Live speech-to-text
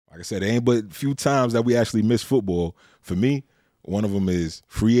I said, there ain't but a few times that we actually miss football. For me, one of them is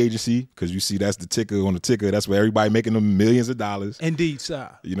free agency, because you see that's the ticker on the ticker. That's where everybody making them millions of dollars. Indeed,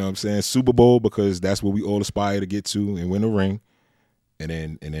 sir. You know what I'm saying? Super Bowl, because that's what we all aspire to get to and win a ring.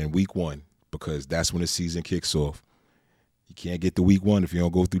 And then week 1, because that's when the season kicks off. You can't get to week 1 if you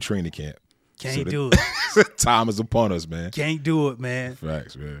don't go through training camp. Can't do it. Time is upon us, man. Can't do it, man.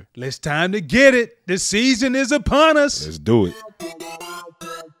 Facts, man. It's time to get it. The season is upon us. Let's do it.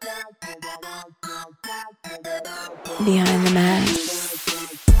 Behind the Mask.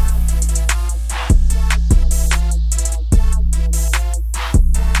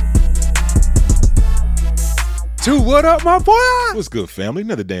 What up, my boy? What's good, family?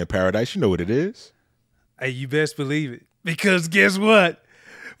 Another day in paradise. You know what it is. Hey, you best believe it. Because guess what?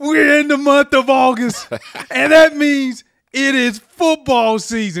 We're in the month of August, and that means it is football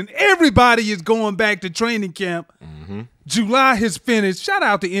season. Everybody is going back to training camp. Mm-hmm. July has finished. Shout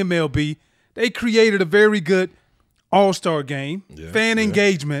out to MLB. They created a very good all-star game, fan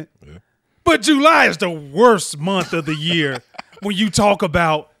engagement. Yeah. But July is the worst month of the year when you talk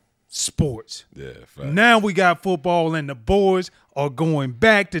about sports. Yeah, now we got football, and the boys are going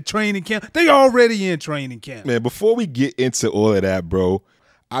back to training camp. They already in training camp. Man, before we get into all of that, bro,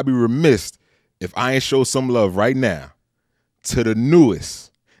 I'd be remiss if I ain't show some love right now to the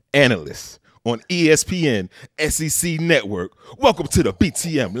newest analyst on ESPN SEC Network. Welcome to the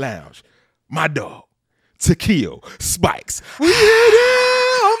BTM Lounge. My dog, Takeo Spikes. We in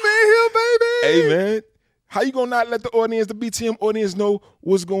here. I'm in here, baby. Hey, man. How you gonna not let the audience, the BTM audience, know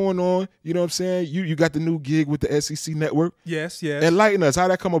what's going on? You know what I'm saying? You got the new gig with the SEC Network. Yes. Enlighten us.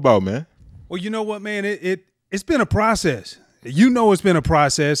 How'd that come about, man? Well, you know what, man? It's been a process. You know it's been a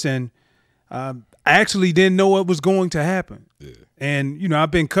process, and I actually didn't know what was going to happen. Yeah. And, you know, I've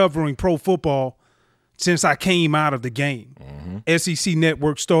been covering pro football since I came out of the game. Mm-hmm. SEC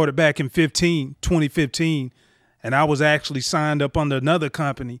Network started back in 2015, and I was actually signed up under another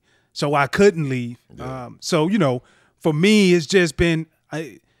company, so I couldn't leave. Yeah. So, you know, for me, it's just been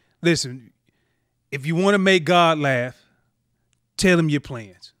listen, if you want to make God laugh, tell him your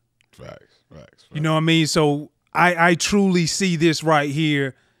plans. Facts. You know what I mean? So I truly see this right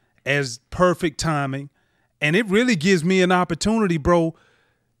here as perfect timing, and it really gives me an opportunity, bro,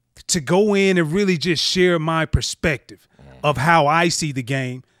 to go in and really just share my perspective of how I see the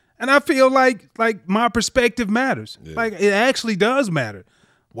game. And I feel like my perspective matters. Yeah. Like, it actually does matter.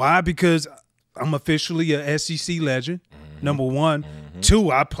 Why? Because I'm officially a SEC legend, number one. Mm-hmm.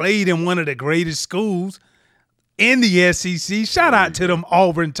 2, I played in one of the greatest schools in the SEC. Shout out to them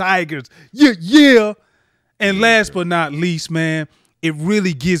Auburn Tigers. Yeah. And last but not least, man, it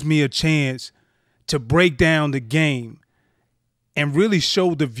really gives me a chance to break down the game and really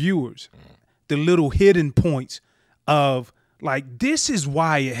show the viewers the little hidden points of, like, this is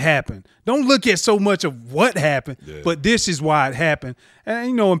why it happened. Don't look at so much of what happened, but this is why it happened. And,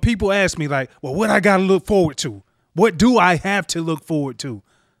 you know, when people ask me, like, well, what I got to look forward to? What do I have to look forward to?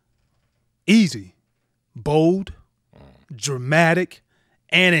 Easy. Bold, dramatic,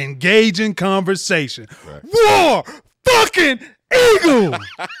 and engaging conversation. Right. War fucking Eagle!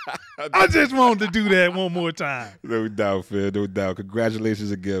 I just wanted to do that one more time. No doubt, Phil. No doubt.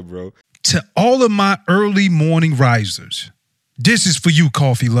 Congratulations again, bro. To all of my early morning risers, this is for you,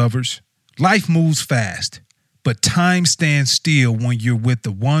 coffee lovers. Life moves fast, but time stands still when you're with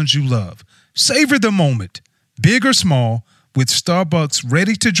the ones you love. Savor the moment, big or small, with Starbucks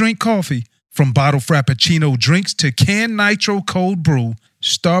ready-to-drink coffee. From bottled Frappuccino drinks to canned nitro cold brew,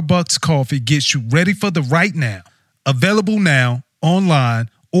 Starbucks coffee gets you ready for the right now. Available now, online,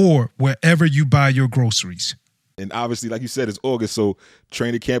 or wherever you buy your groceries. And obviously, like you said, it's August, so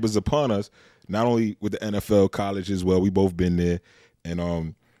training camp is upon us, not only with the NFL, college as well. We both been there.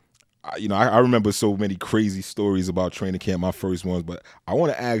 And, I remember so many crazy stories about training camp, my first ones. But I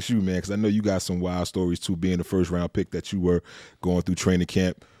want to ask you, man, because I know you got some wild stories, too, being the first-round pick that you were going through training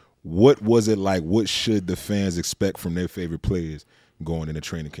camp. What was it like? What should the fans expect from their favorite players going into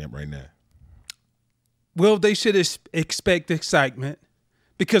training camp right now? Well, they should expect excitement,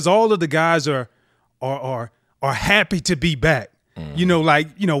 because all of the guys are happy to be back.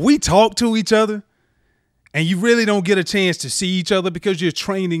 Mm-hmm. We talk to each other, and you really don't get a chance to see each other because you're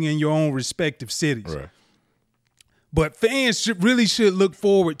training in your own respective cities. Right. But fans should look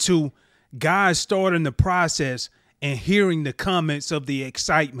forward to guys starting the process and hearing the comments of the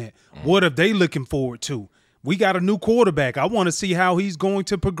excitement. Mm-hmm. What are they looking forward to? We got a new quarterback. I want to see how he's going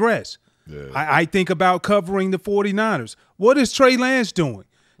to progress. Yeah. I think about covering the 49ers. What is Trey Lance doing?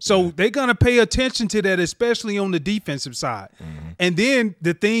 So they're going to pay attention to that, especially on the defensive side. Mm-hmm. And then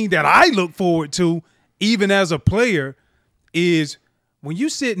the thing that I look forward to, even as a player, is when you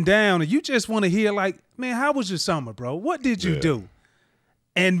sitting down and you just want to hear like, man, how was your summer, bro? What did you do?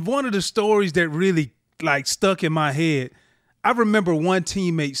 And one of the stories that really like stuck in my head, I remember one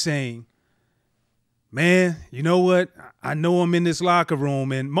teammate saying, man, you know what? I know I'm in this locker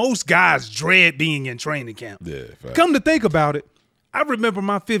room, and most guys dread being in training camp. Yeah, fact. Come to think about it, I remember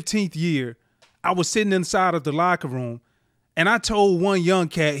my 15th year, I was sitting inside of the locker room, and I told one young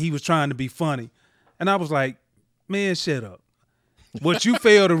cat he was trying to be funny. And I was like, man, shut up. What you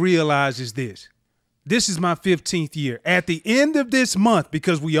fail to realize is this. This is my 15th year. At the end of this month,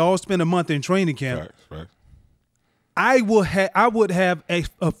 because we all spent a month in training camp, Right. I would have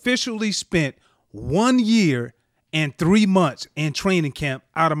officially spent 1 year and 3 months in training camp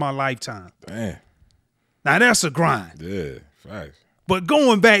out of my lifetime. Damn. Now, that's a grind. Yeah, facts. But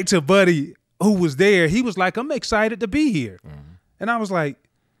going back to Buddy, who was there, he was like, I'm excited to be here. Mm-hmm. And I was like,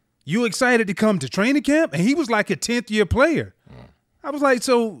 you excited to come to training camp? And he was like a 10th year player. I was like,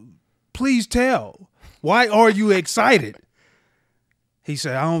 so please tell, why are you excited? He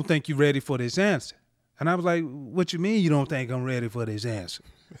said, I don't think you're ready for this answer. And I was like, what you mean you don't think I'm ready for this answer?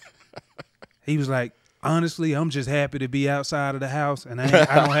 He was like, honestly, I'm just happy to be outside of the house and I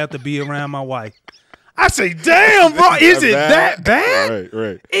don't have to be around my wife. I say, damn, bro, is it that bad?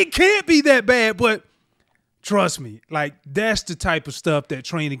 Right. It can't be that bad, but trust me, like that's the type of stuff that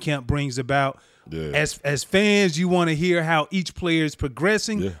training camp brings about. Yeah. As fans, you want to hear how each player is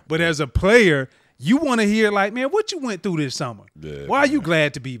progressing, Yeah. but as a player, you want to hear like, man, what you went through this summer? Yeah, why are you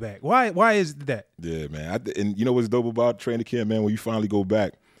glad to be back? Why is that? Yeah, man. And you know what's dope about training camp, man? When you finally go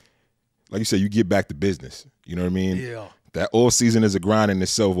back, like you said, you get back to business. You know what I mean? Yeah. That all season is a grind in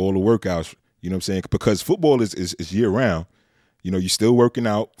itself, all the workouts. You know what I'm saying? Because football is year round. You know, you're still working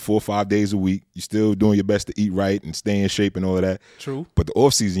out 4 or 5 days a week. You're still doing your best to eat right and stay in shape and all of that. True. But the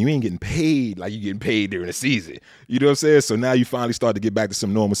off season, you ain't getting paid like you're getting paid during the season. You know what I'm saying? So now you finally start to get back to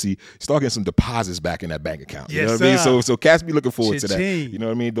some normalcy. Start getting some deposits back in that bank account. You know what I mean? So cats be looking forward to that. You know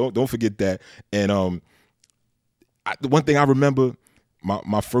what I mean? Don't forget that. And the one thing I remember,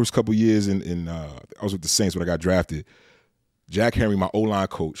 my first couple years in I was with the Saints when I got drafted. Jack Henry, my O-line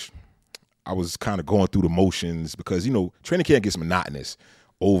coach, I was kind of going through the motions because, you know, training camp gets monotonous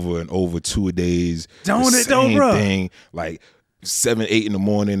over and over 2 days. Don't it though, bro? Thing, like 7, 8 in the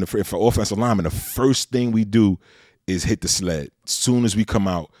morning for offensive linemen. The first thing we do is hit the sled. As soon as we come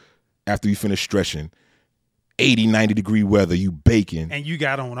out, after we finish stretching, 80, 90-degree weather, you baking. And you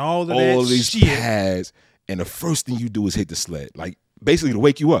got on all these shit. pads, and the first thing you do is hit the sled. Like, basically to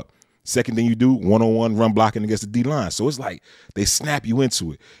wake you up. Second thing you do, one-on-one run blocking against the D-line. So it's like they snap you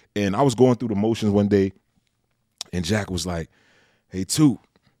into it. And I was going through the motions one day, and Jack was like, hey, Toot.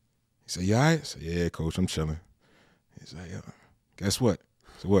 He said, you all right? I said, yeah, coach, I'm chilling. He's like, yeah. Guess what?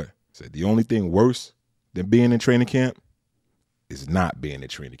 I said, what? I said, the only thing worse than being in training camp is not being in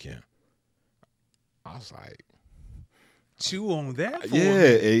training camp. I was like, chew on that for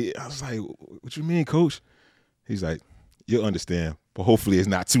me. I was like, what you mean, coach? He's like, you'll understand. But hopefully it's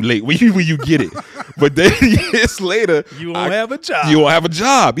not too late when you get it. But then years later, you won't have a job. You won't have a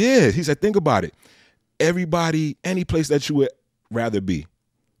job. Yeah. He said, think about it. Everybody, any place that you would rather be,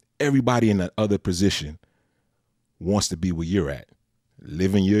 everybody in that other position wants to be where you're at.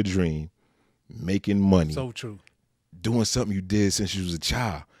 Living your dream, making money. So true. Doing something you did since you was a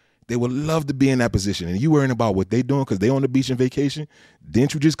child. They would love to be in that position. And you worrying about what they doing because they on the beach on vacation.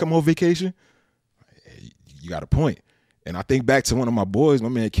 Didn't you just come on vacation? You got a point. And I think back to one of my boys, my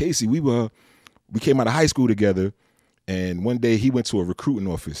man Casey, we came out of high school together, and one day he went to a recruiting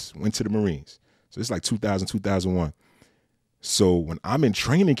office, went to the Marines. So it's like 2000, 2001. So when I'm in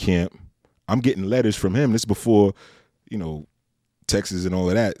training camp, I'm getting letters from him. This is before, you know, Texas and all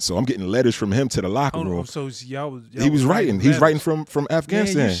of that. So I'm getting letters from him to the locker room. So y'all he was writing. He's writing from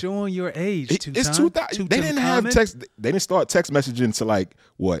Afghanistan. Man, you're showing your age. It's 2000. They didn't have text. They didn't start text messaging until like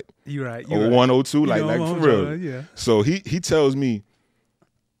what? You're right. 01, 02, like for real. Yeah. So he tells me,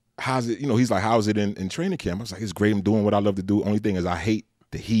 how's it? You know, he's like, how's it in training camp? I was like, it's great. I'm doing what I love to do. Only thing is, I hate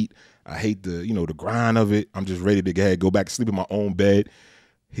the heat. I hate the the grind of it. I'm just ready to go back to sleep in my own bed.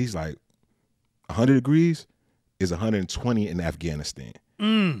 He's like, 100 degrees is 120 in Afghanistan.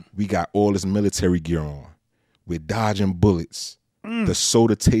 We got all this military gear on. We're dodging bullets. The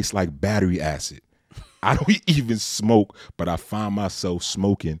soda tastes like battery acid. I don't even smoke, but I find myself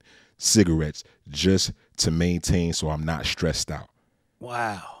smoking cigarettes just to maintain so I'm not stressed out.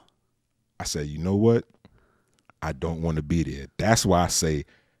 Wow. I said, you know what? I don't want to be there. That's why I say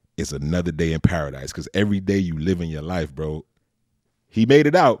it's another day in paradise, because every day you live in your life, bro. He made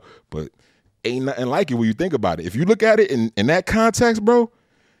it out, but ain't nothing like it when you think about it. If you look at it in that context, bro,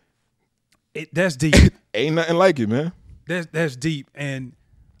 That's deep. ain't nothing like it, man. That's deep, and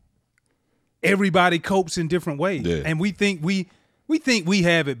everybody copes in different ways. Yeah. And we think we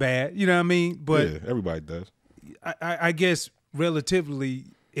have it bad. You know what I mean? But yeah, everybody does. I guess relatively,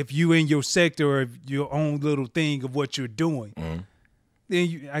 if you in your sector or your own little thing of what you're doing,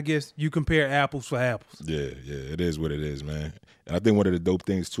 then I guess you compare apples for apples. Yeah, it is what it is, man. And I think one of the dope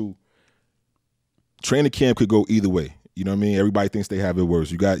things too, training camp could go either way. You know what I mean? Everybody thinks they have it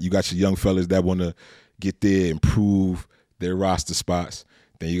worse. You got your young fellas that want to get there, improve their roster spots.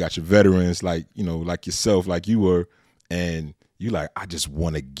 Then you got your veterans like yourself, like you were, and you like, I just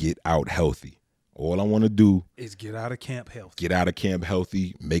want to get out healthy. All I want to do is get out of camp healthy. Get out of camp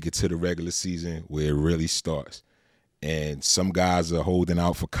healthy, make it to the regular season where it really starts. And some guys are holding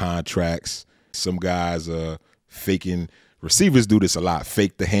out for contracts. Some guys are faking. Receivers do this a lot.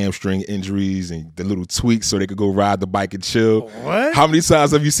 Fake the hamstring injuries and the little tweaks so they could go ride the bike and chill. What? How many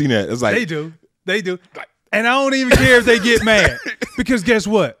times have you seen that? It's like They do. And I don't even care if they get mad. Because guess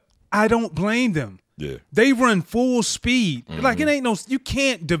what? I don't blame them. Yeah. They run full speed. Like it ain't you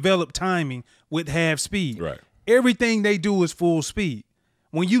can't develop timing with half speed. Right. Everything they do is full speed.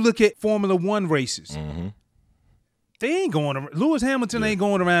 When you look at Formula One races, they ain't going. Lewis Hamilton ain't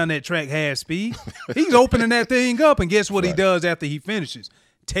going around that track half speed. He's opening that thing up, and guess what he does after he finishes?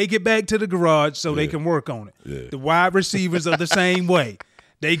 Take it back to the garage so they can work on it. Yeah. The wide receivers are the same way.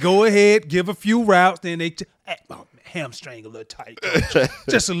 They go ahead, give a few routes, then they hamstring a little tight, coach.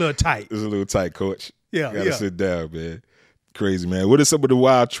 Just a little tight. It's a little tight, coach. Yeah, Gotta sit down, man. Crazy, man. What are some of the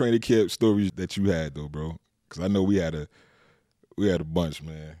wild training camp stories that you had though, bro? Because I know we had a bunch,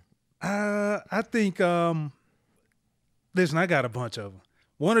 man. I think listen, I got a bunch of them.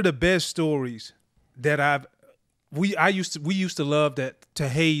 One of the best stories that we used to love to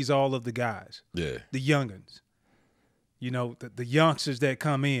haze all of the guys. Yeah. The youngins. You know, the youngsters that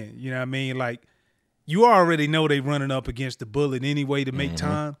come in, you know what I mean? Like, you already know they running up against the bullet anyway to make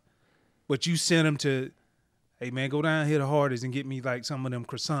time, but you send them to, hey, man, go down here to Hardee's and get me, like, some of them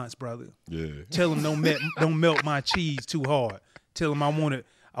croissants, brother. Yeah. Tell them don't melt my cheese too hard. Tell them I want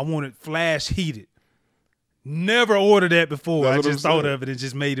it flash heated. Never ordered that before. That's I what just I'm thought saying. of it and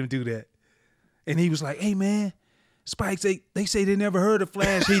just made him do that. And he was like, hey, man, Spikes, they say they never heard of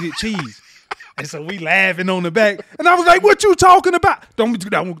flash heated cheese. And so we laughing on the back. And I was like, what you talking about?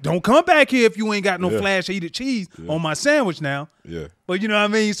 Don't come back here if you ain't got no flash heated cheese on my sandwich now. Yeah. But you know what I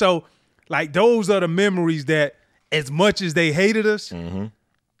mean? So, like, those are the memories that as much as they hated us,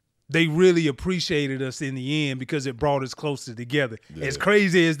 they really appreciated us in the end because it brought us closer together. Yeah. As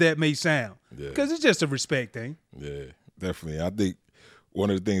crazy as that may sound. Yeah. Because it's just a respect thing. Yeah, definitely. I think one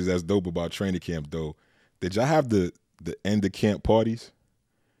of the things that's dope about training camp, though, did y'all have the end of camp parties?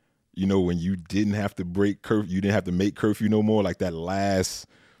 You know, when you didn't have to break curfew, you didn't have to make curfew no more, like that last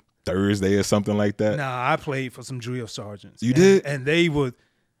Thursday or something like that? Nah, I played for some drill sergeants. You did? And they would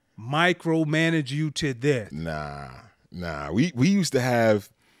micromanage you to death. Nah. We used to have,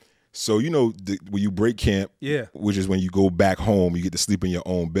 so, you know, when you break camp, which is when you go back home, you get to sleep in your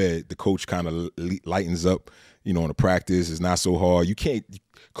own bed, the coach kind of lightens up, you know, on the practice. It's not so hard. You can't,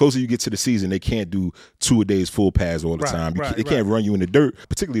 closer you get to the season, they can't do 2-a-days full pads all the time. They can't run you in the dirt,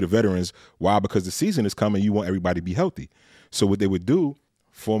 particularly the veterans. Why? Because the season is coming. You want everybody to be healthy. So what they would do,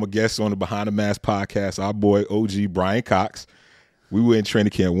 former guest on the Behind the Mask podcast, our boy OG Brian Cox, we were in training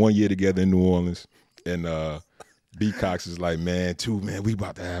camp 1 year together in New Orleans, and B Cox is like, man, we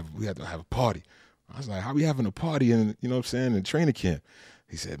have to have a party. I was like, how we having a party in, you know what I'm saying, in training camp?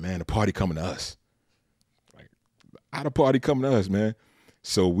 He said, man, the party coming to us. Like, how the party coming to us, man?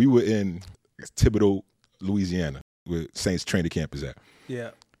 So we were in Thibodaux, Louisiana, where Saints training camp is at.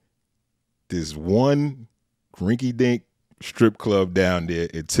 Yeah. There's one rinky-dink strip club down there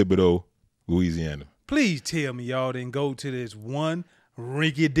in Thibodaux, Louisiana. Please tell me y'all didn't go to this one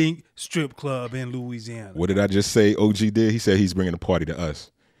rinky-dink strip club in Louisiana. What did I just say OG did? He said he's bringing the party to us.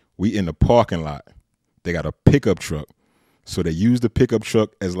 We in the parking lot. They got a pickup truck. So they use the pickup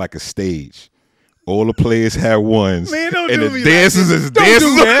truck as like a stage. All the players had ones. Man, don't and do the me dancers like is Don't dancers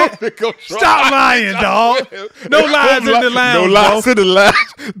do that. pickup truck. Stop lying, dog. No lies in the lounge, No lies bro. in the lounge.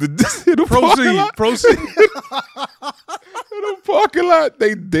 The parking lot. Proceed. In the parking lot,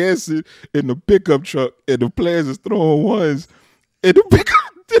 they dancing in the pickup truck, and the players is throwing ones in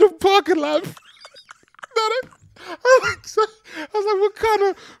the parking lot. I was like, what kind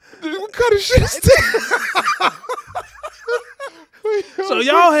of shit is this? So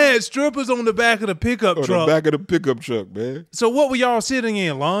y'all had strippers on the back of the pickup On truck. the back of the pickup truck, man. So what were y'all sitting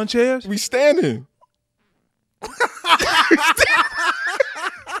in? Lawn chairs? We standing.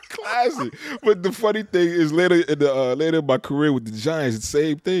 classic. But the funny thing is, later in my career with the Giants, the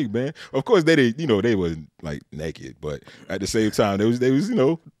same thing, man. Of course, they wasn't like naked, but at the same time, they was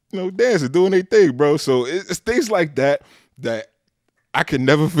dancing, doing their thing, bro. So it's things like that I can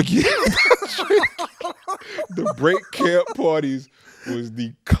never forget. The break camp parties was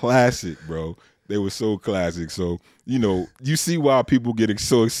the classic, bro. They were so classic. So, you see why people get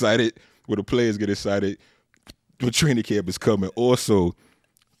so excited, where the players get excited when training camp is coming. Also,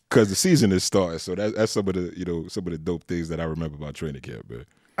 because the season is starting. So that's some of the dope things that I remember about training camp, man.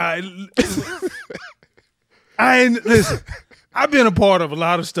 Listen, I've been a part of a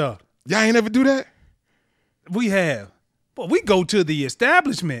lot of stuff. Y'all ain't ever do that? We have. But we go to the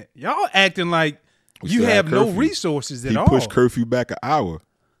establishment. Y'all acting like you have no resources at all. He pushed curfew back an hour.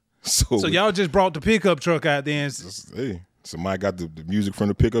 So y'all just brought the pickup truck out there hey, somebody got the music from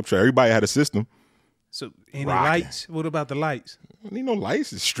the pickup truck. Everybody had a system. So any lights? What about the lights? Don't need no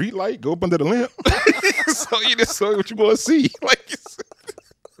lights. It's street light. Go up under the lamp. So you just saw what you want to see. Like,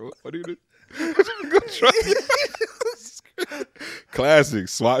 what do you do? Classic.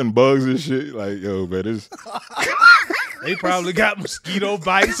 Swatting bugs and shit. Like, yo, man, this. They probably got mosquito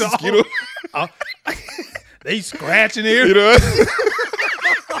bites. They scratching here.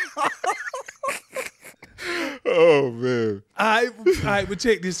 Oh, man. All right, but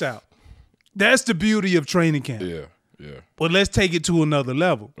check this out. That's the beauty of training camp. Yeah. But let's take it to another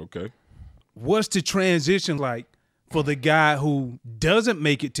level. Okay. What's the transition like for the guy who doesn't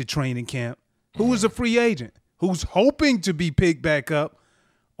make it to training camp, who is a free agent, who's hoping to be picked back up,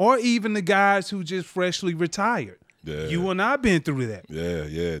 or even the guys who just freshly retired? Yeah. You and I been through that.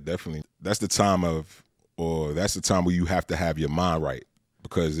 Yeah, definitely. That's the time where you have to have your mind right,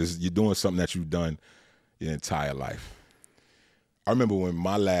 because you're doing something that you've done your entire life. I remember when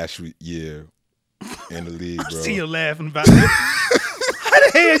my last year in the league, bro. I see you laughing about it. How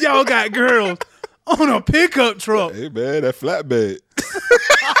the hell y'all got girls on a pickup truck? Hey, man, that flatbed.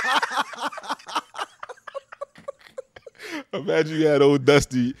 Imagine you had old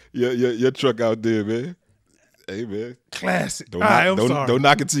Dusty, your truck out there, man. Hey, man. Classic. Don't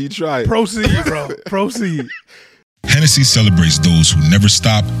knock it till you try it. Proceed, bro. Proceed. Hennessy celebrates those who never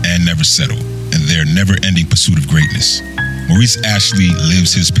stop and never settle in their never-ending pursuit of greatness. Maurice Ashley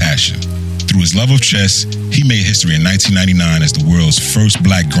lives his passion. Through his love of chess, he made history in 1999 as the world's first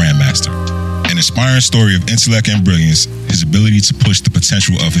black grandmaster. An inspiring story of intellect and brilliance, his ability to push the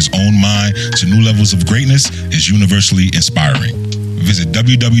potential of his own mind to new levels of greatness is universally inspiring. Visit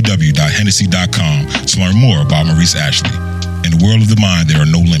www.hennessy.com to learn more about Maurice Ashley. In the world of the mind, there are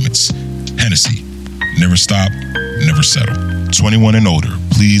no limits. Hennessy. Never stop, never settle. 21 and older.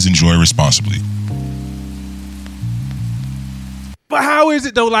 Please enjoy responsibly. But how is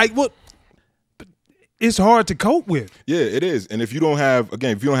it though? Like, what? It's hard to cope with. Yeah, it is. And if you don't have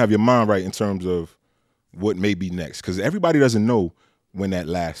your mind right in terms of what may be next, because everybody doesn't know when that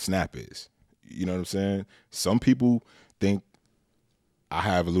last snap is. You know what I'm saying? Some people think I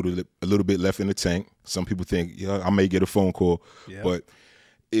have a little bit left in the tank. Some people think, I may get a phone call. Yeah. But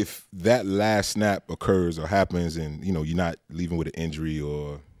if that last snap occurs or happens and, you're not leaving with an injury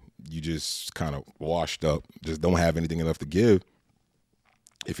or you just kind of washed up, just don't have anything left to give,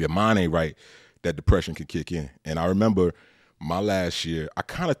 if your mind ain't right, that depression can kick in. And I remember my last year, I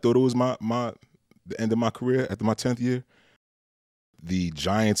kind of thought it was the end of my career after my 10th year. The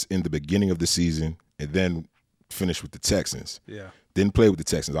Giants in the beginning of the season and then finished with the Texans. Yeah. Didn't play with the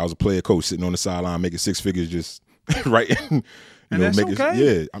Texans. I was a player coach sitting on the sideline making six figures just right. And that's okay.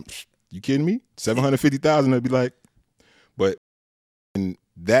 Yeah. You kidding me? $750,000, I'd be like. But when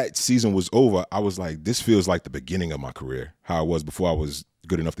that season was over, I was like, this feels like the beginning of my career, how I was before I was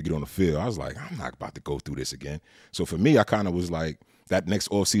good enough to get on the field. I was like, I'm not about to go through this again. So for me, I kind of was like, that next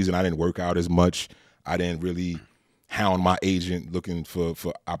offseason, I didn't work out as much. I didn't really hound my agent looking for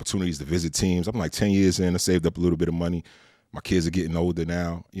opportunities to visit teams. I'm like 10 years in, I saved up a little bit of money. My kids are getting older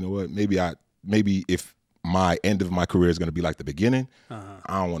now. You know what? Maybe if my end of my career is going to be like the beginning, I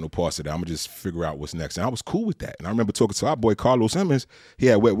don't want no parts of that. I'm going to just figure out what's next. And I was cool with that. And I remember talking to our boy Carlos Emmons. He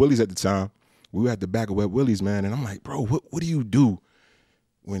had Wet Willie's at the time. We were at the back of Wet Willie's, man. And I'm like, bro, what do you do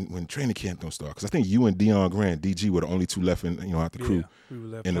when training camp don't start? Because I think you and Deion Grant, DG, were the only two left in out the crew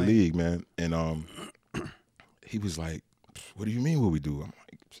in the league, man. And he was like, what do you mean what we do? I'm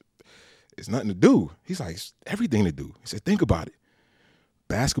like, it's nothing to do. He's like, it's everything to do. He said, think about it.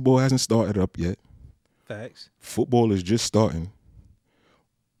 Basketball hasn't started up yet. Facts. Football is just starting.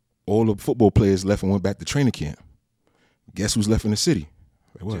 All the football players left and went back to training camp. Guess who's left in the city?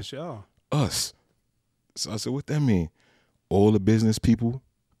 Like, what? Just y'all. Us. So I said, what that mean? All the business people,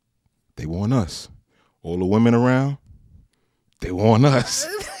 they want us. All the women around, they want us.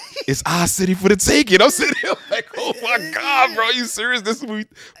 it's our city for the taking. I'm sitting here like, oh my God, bro, are you serious? This is what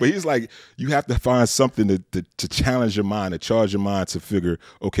but he's like, you have to find something to challenge your mind, to charge your mind to figure,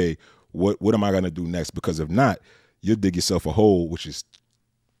 okay, what am I gonna do next? Because if not, you'll dig yourself a hole, which is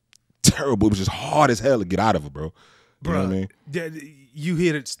terrible, which is hard as hell to get out of it, bro. You know what I mean? You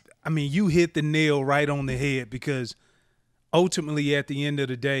hit it. I mean, you hit the nail right on the head, because ultimately, at the end of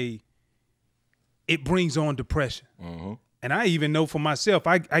the day, it brings on depression. Mm-hmm. And I even know for myself,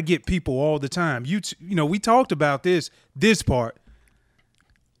 I get people all the time. You know, we talked about this part.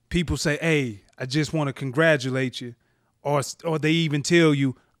 People say, "Hey, I just want to congratulate you," or they even tell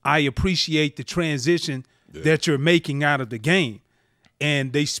you, "I appreciate the transition that you're making out of the game,"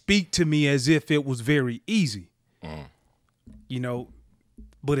 and they speak to me as if it was very easy. You know,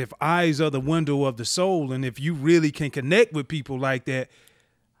 but if eyes are the window of the soul, and if you really can connect with people like that,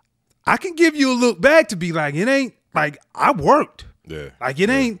 I can give you a look back to be like, it ain't like I worked. Yeah. Like it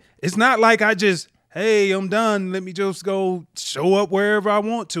ain't, it's not like I just, hey, I'm done. Let me just go show up wherever I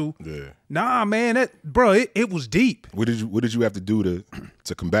want to. Yeah. Nah, man, it was deep. What did you have to do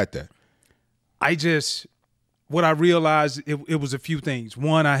to combat that? What I realized, it was a few things.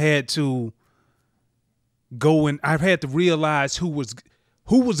 One, I had to realize who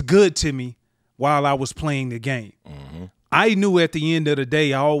was good to me while I was playing the game. Mm-hmm. I knew at the end of the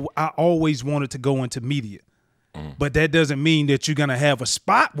day, I always wanted to go into media. But that doesn't mean that you're going to have a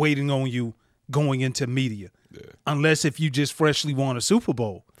spot waiting on you going into media. Yeah. Unless if you just freshly won a Super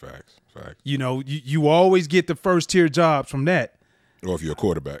Bowl. Facts. You know, you always get the first tier jobs from that. Or if you're a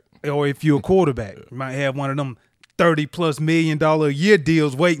quarterback. You might have one of them $30+ million a year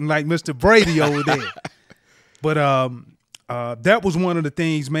deals waiting like Mr. Brady over there. But that was one of the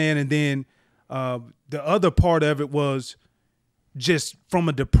things, man. And then the other part of it was just from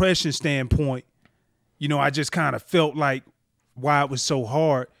a depression standpoint, you know, I just kind of felt like why it was so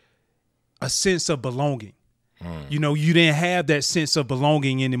hard, a sense of belonging. You know, you didn't have that sense of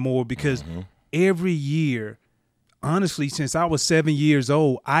belonging anymore because every year, honestly, since I was 7 years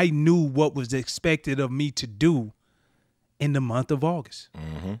old, I knew what was expected of me to do in the month of August.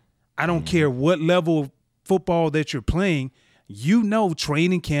 I don't care what level of football that you're playing, you know,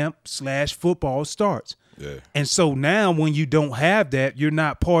 training camp / football starts. Yeah. And so now when you don't have that, you're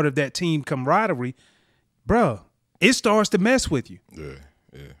not part of that team camaraderie, bruh, it starts to mess with you. Yeah.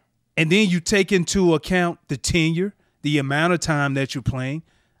 And then you take into account the tenure, the amount of time that you're playing.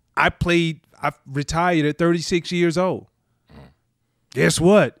 I retired at 36 years old. Guess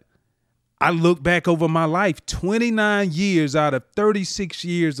what? I look back over my life, 29 years out of 36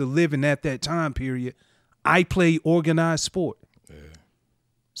 years of living at that time period, I played organized sport. Yeah.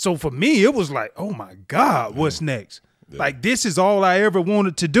 So for me, it was like, oh my God, what's next? Yeah. Like, this is all I ever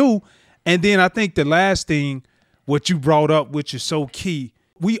wanted to do. And then I think the last thing, what you brought up, which is so key,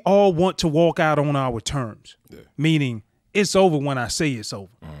 we all want to walk out on our terms, meaning it's over when I say it's over.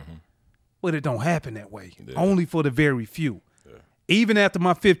 But it don't happen that way, only for the very few. Yeah. Even after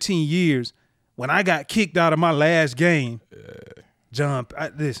my 15 years, when I got kicked out of my last game, John,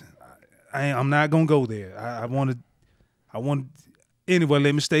 listen, I'm not going to go there. I want anyway,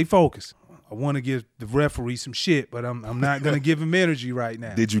 let me stay focused. I want to give the referee some shit, but I'm not going to give him energy right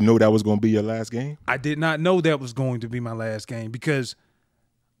now. Did you know that was going to be your last game? I did not know that was going to be my last game because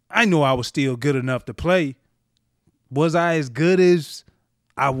I knew I was still good enough to play. Was I as good as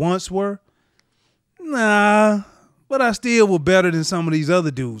I once were? Nah, but I still was better than some of these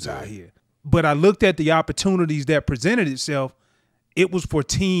other dudes out here. But I looked at the opportunities that presented itself. It was for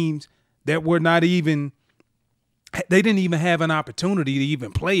teams that were not even – they didn't even have an opportunity to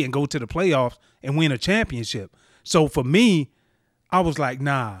even play and go to the playoffs and win a championship. So for me, I was like,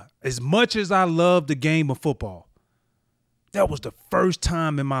 nah, as much as I love the game of football, that was the first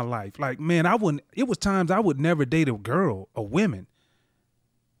time in my life. Like, man, it was times I would never date a girl or women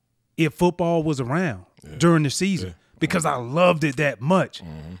if football was around during the season because I loved it that much.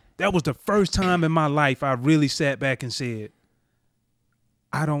 That was the first time in my life I really sat back and said,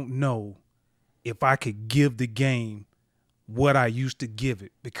 I don't know if I could give the game what I used to give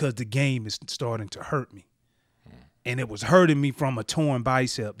it because the game is starting to hurt me. And it was hurting me from a torn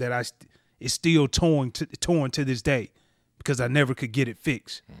bicep that it's still torn to this day because I never could get it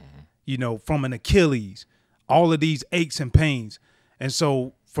fixed. You know, from an Achilles, all of these aches and pains. And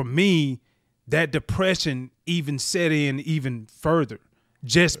so for me, that depression even set in even further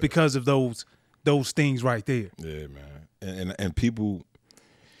just because of those things right there. Yeah, man. And people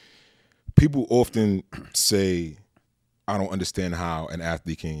often say, I don't understand how an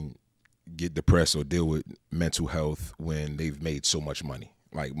athlete can get depressed or deal with mental health when they've made so much money.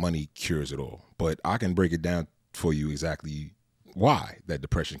 Like, money cures it all. But I can break it down for you exactly why that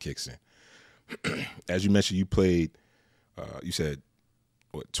depression kicks in. As you mentioned, you played, you said,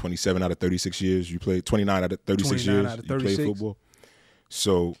 what, 27 out of 36 years? You played 29 out of 36 years? Out of 36. You played football?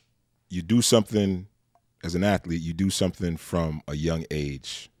 So you do something, as an athlete, you do something from a young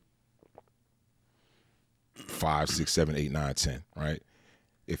age, 5, 6, 7, 8, 9, 10, right?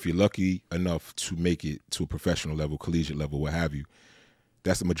 If you're lucky enough to make it to a professional level, collegiate level, what have you,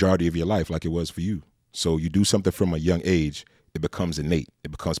 that's the majority of your life, like it was for you. So you do something from a young age, it becomes innate.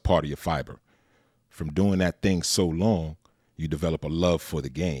 It becomes part of your fiber. From doing that thing so long, you develop a love for the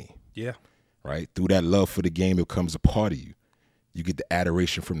game. Yeah. Right? Through that love for the game, it becomes a part of you. You get the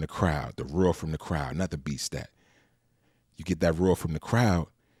adoration from the crowd, the roar from the crowd, not the beat stat. You get that roar from the crowd,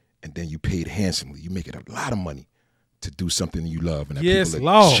 and then you paid handsomely. You make it a lot of money to do something you love and that people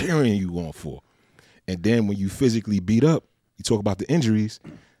are cheering you on for. And then when you physically beat up, you talk about the injuries,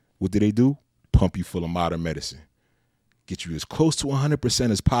 what do? Pump you full of modern medicine. Get you as close to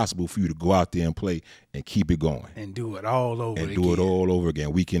 100% as possible for you to go out there and play and keep it going. And do it all over again. And do it all over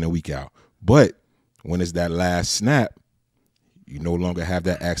again, week in and week out. But when it's that last snap, you no longer have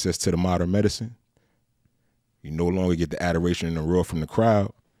that access to the modern medicine. You no longer get the adoration and the roar from the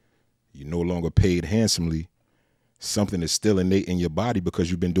crowd. You no longer paid handsomely. Something is still innate in your body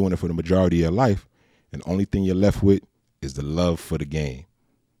because you've been doing it for the majority of your life. And the only thing you're left with is the love for the game.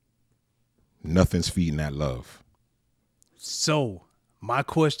 Nothing's feeding that love. So my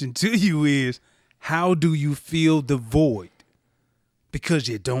question to you is, how do you fill the void? Because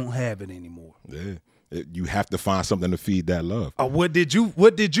you don't have it anymore. Yeah. You have to find something to feed that love. What did you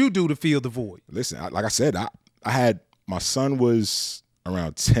do to fill the void? Listen, like I said, I had, my son was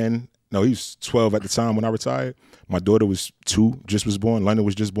around 10. No, he was 12 at the time when I retired. My daughter was 2, just was born. London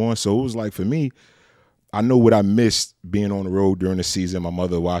was just born. So it was like, for me, I know what I missed being on the road during the season, my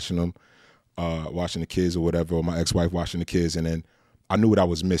mother watching them, watching the kids or whatever, or my ex-wife watching the kids. And then I knew what I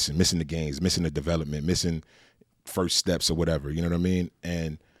was missing the games, missing the development, missing first steps or whatever, you know what I mean?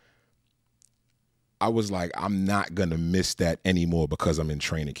 And I was like, I'm not going to miss that anymore because I'm in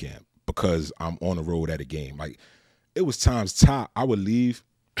training camp, because I'm on the road at a game. Like, it was times I would leave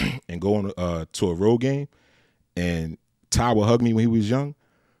and go on to a road game, and Ty would hug me when he was young.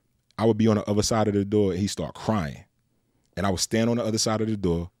 I would be on the other side of the door, and he'd start crying. And I would stand on the other side of the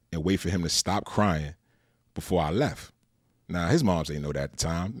door and wait for him to stop crying before I left. Now, his moms didn't know that at the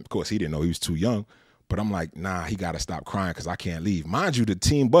time. Of course, he didn't know. He was too young. But I'm like, nah, he got to stop crying because I can't leave. Mind you, the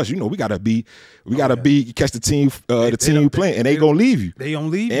team bus, we got to catch the team, team playing, and they going to leave you. They going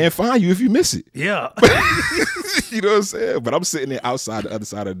to leave you. And find you if you miss it. Yeah. You know what I'm saying? But I'm sitting there outside the other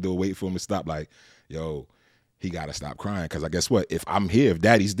side of the door waiting for him to stop, like, yo, he got to stop crying because I guess what? If I'm here, if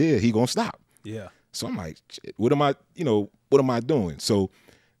daddy's there, he going to stop. Yeah. So I'm like, shit, what am I doing? So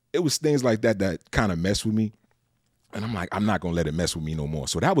it was things like that kind of messed with me. And I'm like, I'm not going to let it mess with me no more.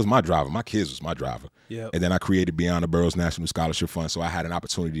 So that was my driver. My kids was my driver. Yep. And then I created Beyond the Burrows National Scholarship Fund. So I had an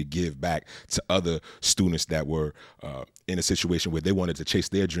opportunity to give back to other students that were in a situation where they wanted to chase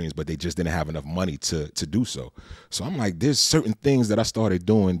their dreams, but they just didn't have enough money to do so. So I'm like, there's certain things that I started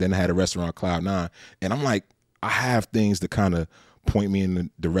doing. Then I had a restaurant, Cloud9. And I'm like, I have things to kind of point me in the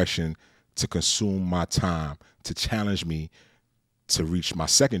direction to consume my time, to challenge me to reach my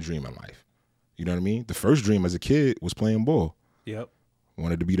second dream in life. You know what I mean? The first dream as a kid was playing ball. Yep.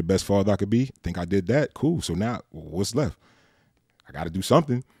 Wanted to be the best father I could be. Think I did that. Cool. So now what's left? I got to do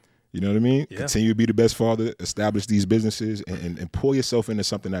something. You know what I mean? Yeah. Continue to be the best father, establish these businesses, and pull yourself into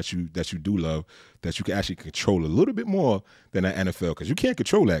something that you do love, that you can actually control a little bit more than the NFL, because you can't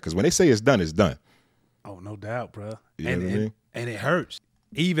control that, because when they say it's done, it's done. Oh, no doubt, bro. You know what I mean? And it hurts.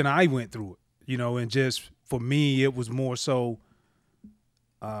 Even I went through it, and just for me, it was more so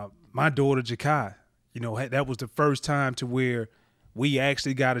my daughter, Jakai, that was the first time to where we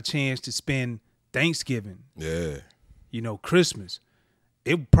actually got a chance to spend Thanksgiving. Yeah. Christmas.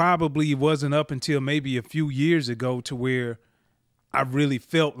 It probably wasn't up until maybe a few years ago to where I really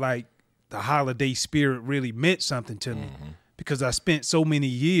felt like the holiday spirit really meant something to me, because I spent so many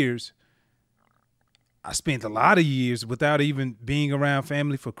years. I spent a lot of years without even being around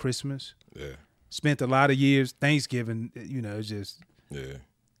family for Christmas. Yeah. Spent a lot of years Thanksgiving, it's just. Yeah.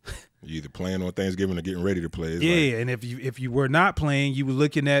 You either playing on Thanksgiving or getting ready to play. And if you were not playing, you were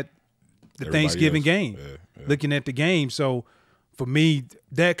looking at the Thanksgiving game, looking at the game. So for me,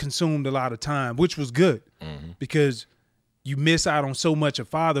 that consumed a lot of time, which was good, because you miss out on so much of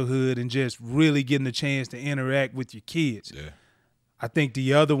fatherhood and just really getting the chance to interact with your kids. Yeah. I think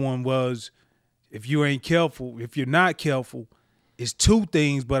the other one was, if you're not careful, it's two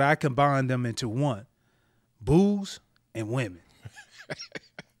things, but I combine them into one: booze and women.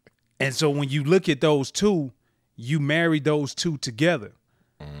 And so when you look at those two, you marry those two together.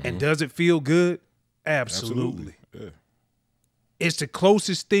 And does it feel good? Absolutely. Yeah. It's the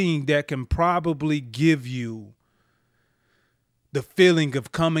closest thing that can probably give you the feeling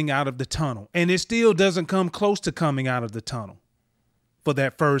of coming out of the tunnel. And it still doesn't come close to coming out of the tunnel for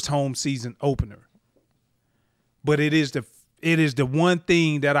that first home season opener. But it is the one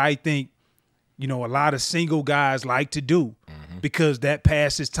thing that I think, a lot of single guys like to do because that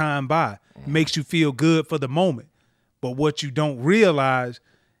passes time by, makes you feel good for the moment. But what you don't realize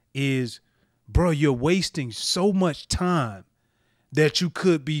is, bro, you're wasting so much time that you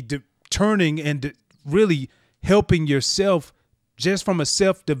could be turning and really helping yourself just from a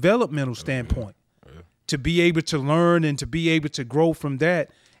self-developmental standpoint to be able to learn and to be able to grow from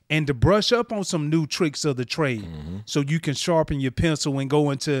that and to brush up on some new tricks of the trade so you can sharpen your pencil and go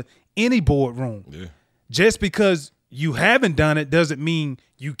into any boardroom. Yeah. Just because you haven't done it doesn't mean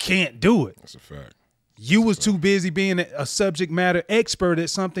you can't do it. That's a fact. You was too busy being a subject matter expert at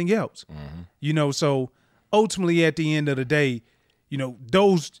something else. So ultimately at the end of the day,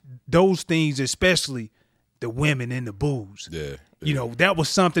 those things, especially the women and the booze. Yeah. That was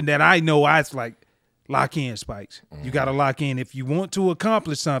something that I know I was like, lock in, Spikes. You got to lock in. If you want to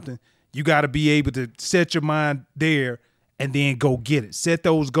accomplish something, you got to be able to set your mind there and then go get it. Set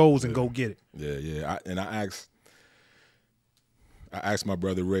those goals and go get it. Yeah. I asked my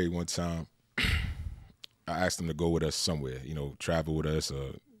brother Ray one time. I asked him to go with us somewhere, travel with us,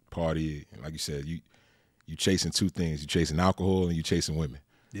 party. Like you said, you chasing two things. You chasing alcohol and you chasing women.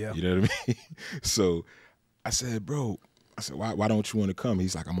 Yeah. You know what I mean? So I said, bro, why don't you want to come?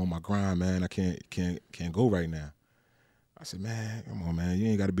 He's like, I'm on my grind, man. I can't go right now. I said, man, come on, man. You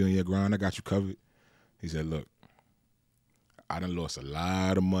ain't got to be on your grind. I got you covered. He said, look, I done lost a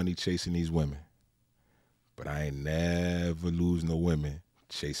lot of money chasing these women, but I ain't never lose no women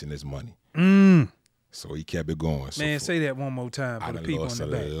chasing this money. So he kept it going. Man, say that one more time for the people in the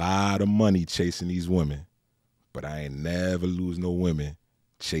back. I lost a lot of money chasing these women, but I ain't never lose no women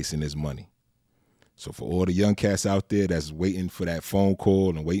chasing this money. So for all the young cats out there that's waiting for that phone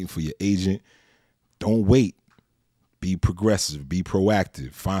call and waiting for your agent, don't wait. Be progressive. Be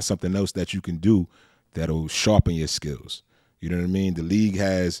proactive. Find something else that you can do that'll sharpen your skills. You know what I mean? The league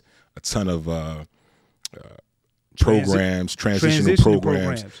has a ton of transitional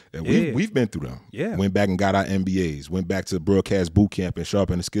programs. And we've been through them. Yeah. Went back and got our MBAs. Went back to broadcast boot camp and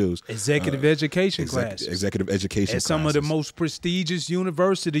sharpened the skills. Executive education classes. Executive education at some of the most prestigious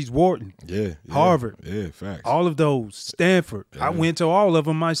universities, Wharton. Yeah. Harvard. Yeah, facts. All of those. Stanford. Yeah. I went to all of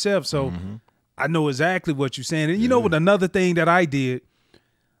them myself, so I know exactly what you're saying. And you know what? Another thing that I did,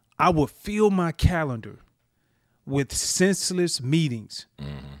 I would fill my calendar with senseless meetings,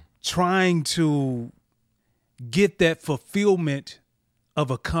 trying to get that fulfillment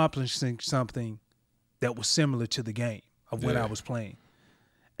of accomplishing something that was similar to the game of when I was playing.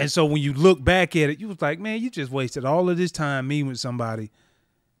 And so when you look back at it, you was like, man, you just wasted all of this time meeting with somebody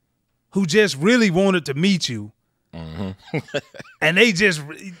who just really wanted to meet you. And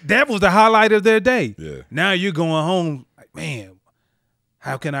that was the highlight of their day. Yeah. Now you're going home like, man,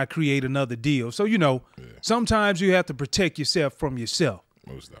 how can I create another deal? So, sometimes you have to protect yourself from yourself.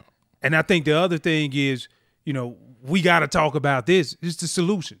 Most of. And I think the other thing is, we got to talk about this. It's the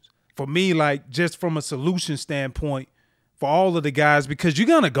solutions. For me, like, just from a solution standpoint for all of the guys, because you're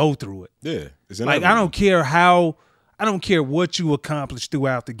going to go through it. Yeah. Like, I don't care what you accomplish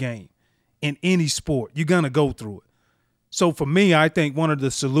throughout the game in any sport. You're going to go through it. So for me, I think one of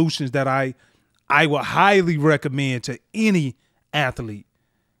the solutions that I would highly recommend to any athlete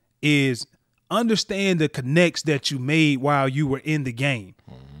is understand the connects that you made while you were in the game.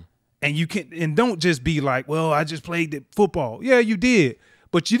 And don't just be like, well, I just played the football. Yeah, you did.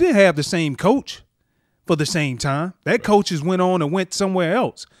 But you didn't have the same coach for the same time. That coaches went on and went somewhere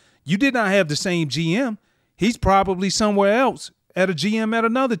else. You did not have the same GM. He's probably somewhere else at a GM at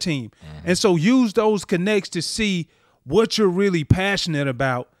another team. And so use those connects to see what you're really passionate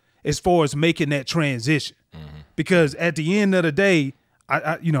about as far as making that transition. Because at the end of the day,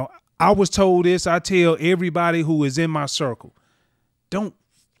 I was told this. I tell everybody who is in my circle, don't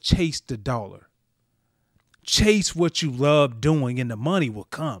chase the dollar. Chase what you love doing and the money will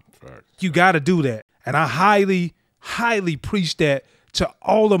come. Right. You got to do that. And I highly, highly preach that to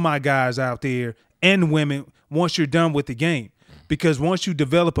all of my guys out there and women once you're done with the game. Because once you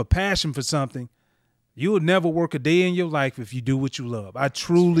develop a passion for something, you will never work a day in your life if you do what you love. I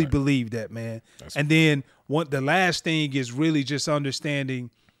truly believe that, man. And then the last thing is really just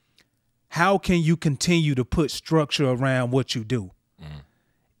understanding how can you continue to put structure around what you do.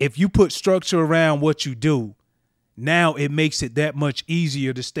 If you put structure around what you do, now it makes it that much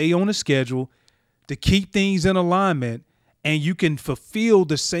easier to stay on a schedule, to keep things in alignment, and you can fulfill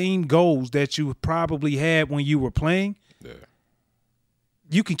the same goals that you probably had when you were playing,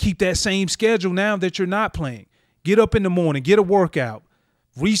 you can keep that same schedule now that you're not playing. Get up in the morning, get a workout.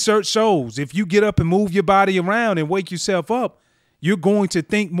 Research shows if you get up and move your body around and wake yourself up, you're going to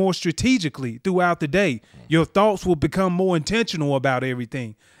think more strategically throughout the day. Your thoughts will become more intentional about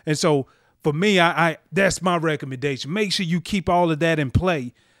everything. And so for me, I that's my recommendation. Make sure you keep all of that in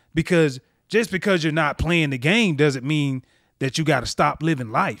play, because just because you're not playing the game doesn't mean that you got to stop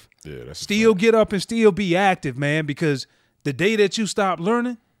living life. Yeah, that's still get up and still be active, man, because the day that you stop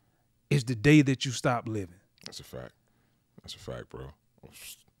learning is the day that you stop living. That's a fact. That's a fact, bro.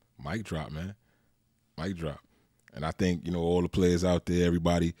 Mic drop, man. Mic drop. And I think, all the players out there,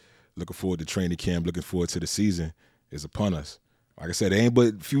 everybody looking forward to training camp, looking forward to the season is upon us. Like I said, there ain't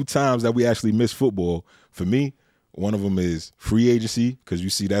but a few times that we actually miss football. For me, one of them is free agency, because you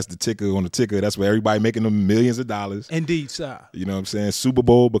see that's the ticker on the ticker. That's where everybody making them millions of dollars. Indeed, sir. You know what I'm saying? Super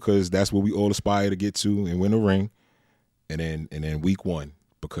Bowl, because that's what we all aspire to get to and win a ring. And then week 1,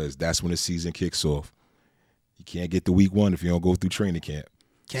 because that's when the season kicks off. You can't get to week 1 if you don't go through training camp.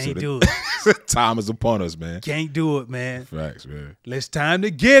 Can't do it. Time is upon us, man. Can't do it, man. Facts, man. It's time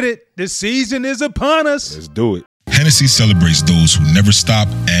to get it. The season is upon us. Let's do it. Hennessy celebrates those who never stop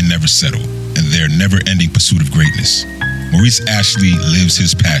and never settle in their never-ending pursuit of greatness. Maurice Ashley lives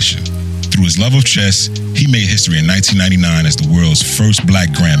his passion. Through his love of chess, he made history in 1999 as the world's first black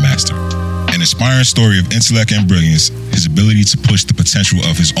grandmaster. An inspiring story of intellect and brilliance, his ability to push the potential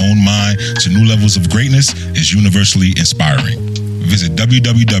of his own mind to new levels of greatness is universally inspiring. Visit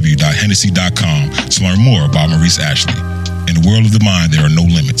www.hennessy.com to learn more about Maurice Ashley. In the world of the mind, there are no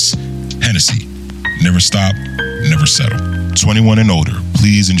limits. Hennessy. Never stop, never settle. 21 and older.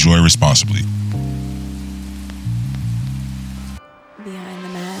 Please enjoy responsibly. Behind the